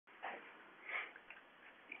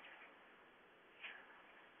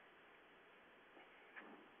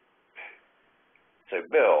So,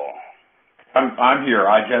 Bill. I'm here.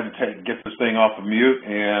 I had to get this thing off of mute,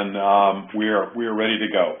 and we are ready to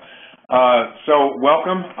go. So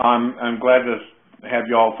welcome. I'm glad to have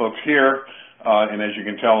you all folks here, and as you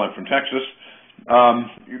can tell, I'm from Texas.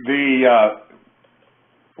 The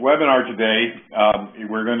webinar today,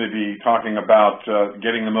 we're going to be talking about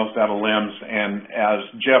getting the most out of LIMS, and as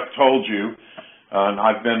Jeff told you,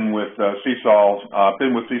 I've been with CSols. I've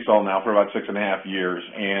been with CSols now for about 6.5 years,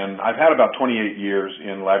 and I've had about 28 years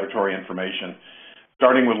in laboratory information,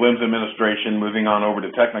 starting with LIMS administration, moving on over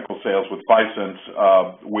to technical sales with Physense,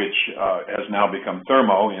 which has now become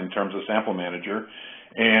Thermo in terms of SampleManager,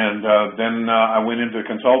 and then I went into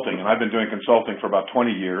consulting, and I've been doing consulting for about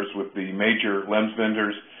 20 years with the major LIMS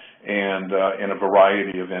vendors and in a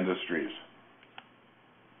variety of industries.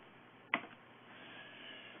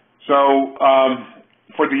 So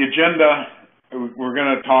for the agenda, we're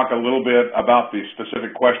going to talk a little bit about the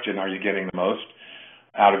specific question, are you getting the most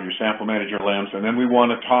out of your SampleManager LIMS? And then we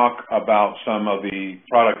want to talk about some of the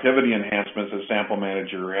productivity enhancements that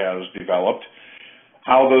SampleManager has developed,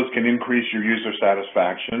 how those can increase your user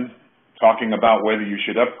satisfaction, talking about whether you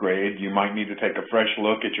should upgrade. You might need to take a fresh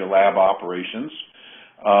look at your lab operations,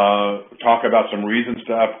 talk about some reasons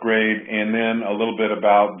to upgrade, and then a little bit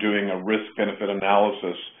about doing a risk-benefit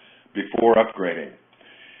analysis before upgrading.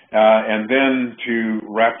 And then to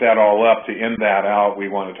wrap that all up, to end that out, we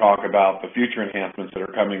want to talk about the future enhancements that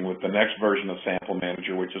are coming with the next version of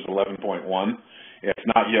SampleManager, which is 11.1. It's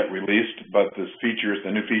not yet released, but the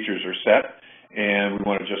new features are set, and we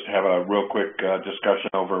want to just have a real quick discussion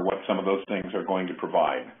over what some of those things are going to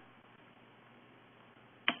provide.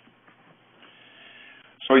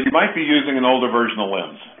 So you might be using an older version of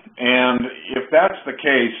LIMS. And if that's the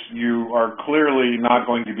case, you are clearly not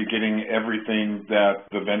going to be getting everything that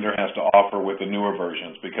the vendor has to offer with the newer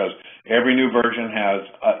versions, because every new version has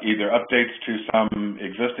either updates to some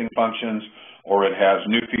existing functions or it has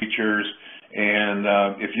new features.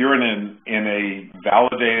 And if you're in a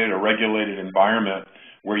validated or regulated environment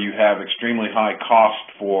where you have extremely high cost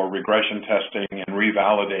for regression testing and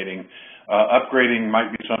revalidating, upgrading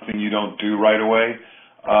might be something you don't do right away.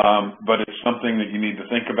 But it's something that you need to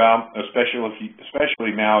think about,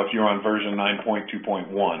 especially now if you're on version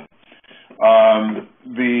 9.2.1.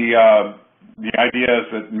 The idea is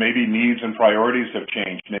that maybe needs and priorities have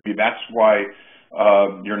changed. Maybe that's why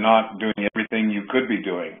you're not doing everything you could be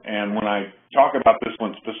doing. And when I talk about this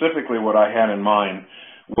one specifically, what I had in mind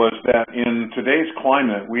was that in today's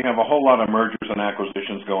climate, we have a whole lot of mergers and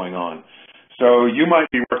acquisitions going on. So you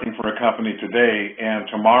might be working for a company today, and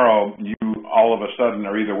tomorrow you all of a sudden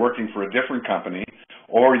are either working for a different company,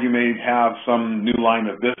 or you may have some new line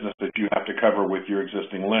of business that you have to cover with your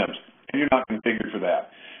existing LIMS, and you're not configured for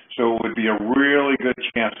that. So it would be a really good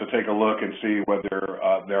chance to take a look and see whether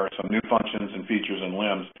there are some new functions and features in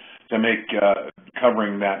LIMS to make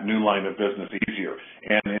covering that new line of business easier.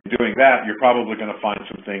 And in doing that, you're probably going to find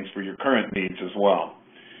some things for your current needs as well.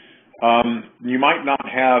 You might not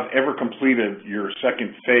have ever completed your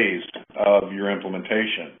second phase of your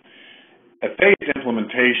implementation. A phased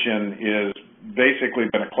implementation is basically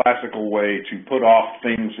been a classical way to put off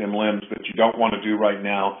things in LIMS that you don't want to do right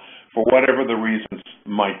now for whatever the reasons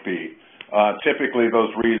might be. Typically those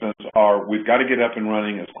reasons are we've got to get up and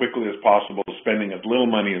running as quickly as possible, spending as little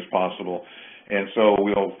money as possible. And so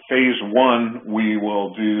phase one,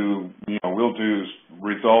 we'll do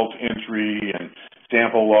result entry and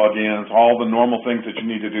sample logins, all the normal things that you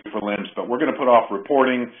need to do for LIMS, but we're going to put off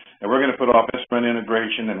reporting, and we're going to put off instrument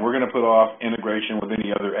integration, and we're going to put off integration with any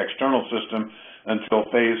other external system until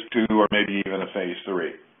phase 2 or maybe even a phase 3.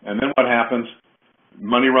 And then what happens?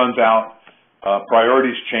 Money runs out,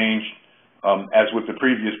 priorities change. As with the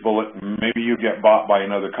previous bullet, maybe you get bought by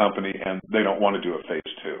another company and they don't want to do a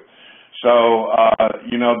phase 2. So,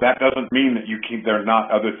 that doesn't mean that there are not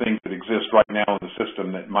other things that exist right now in the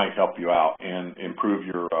system that might help you out and improve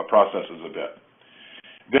your processes a bit.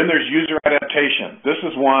 Then there's user adaptation. This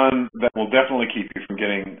is one that will definitely keep you from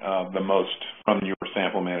getting the most from your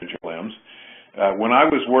SampleManager LIMS. When I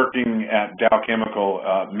was working at Dow Chemical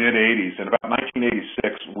mid-'80s, in about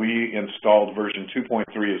 1986, we installed version 2.3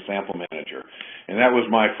 of SampleManager, and that was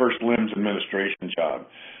my first LIMS administration job.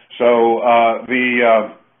 So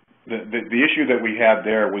the issue that we had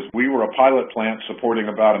there was we were a pilot plant supporting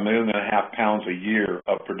about 1.5 million pounds a year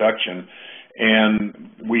of production,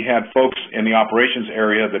 and we had folks in the operations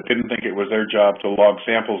area that didn't think it was their job to log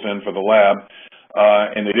samples in for the lab,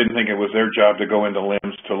 and they didn't think it was their job to go into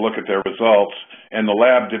LIMS to look at their results, and the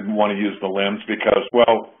lab didn't want to use the LIMS because,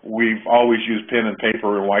 well, we've always used pen and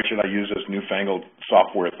paper, and why should I use this newfangled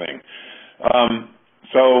software thing?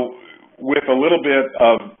 So with a little bit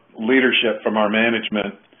of leadership from our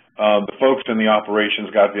management, the folks in the operations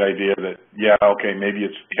got the idea that, yeah, okay, maybe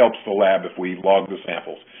it helps the lab if we log the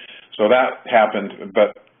samples. So that happened,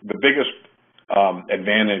 but the biggest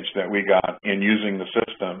advantage that we got in using the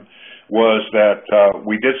system was that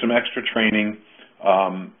we did some extra training,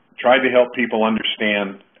 tried to help people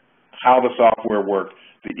understand how the software worked,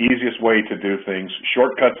 the easiest way to do things,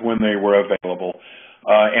 shortcuts when they were available,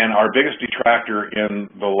 and our biggest detractor in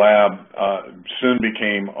the lab soon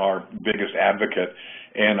became our biggest advocate.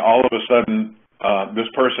 And all of a sudden, this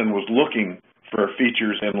person was looking for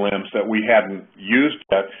features in LIMS that we hadn't used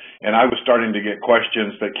yet, and I was starting to get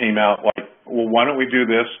questions that came out like, well, why don't we do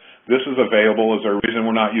this? This is available. Is there a reason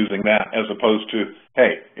we're not using that? As opposed to,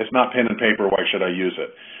 hey, it's not pen and paper, why should I use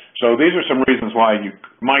it? So these are some reasons why you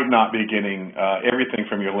might not be getting everything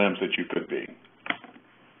from your LIMS that you could be.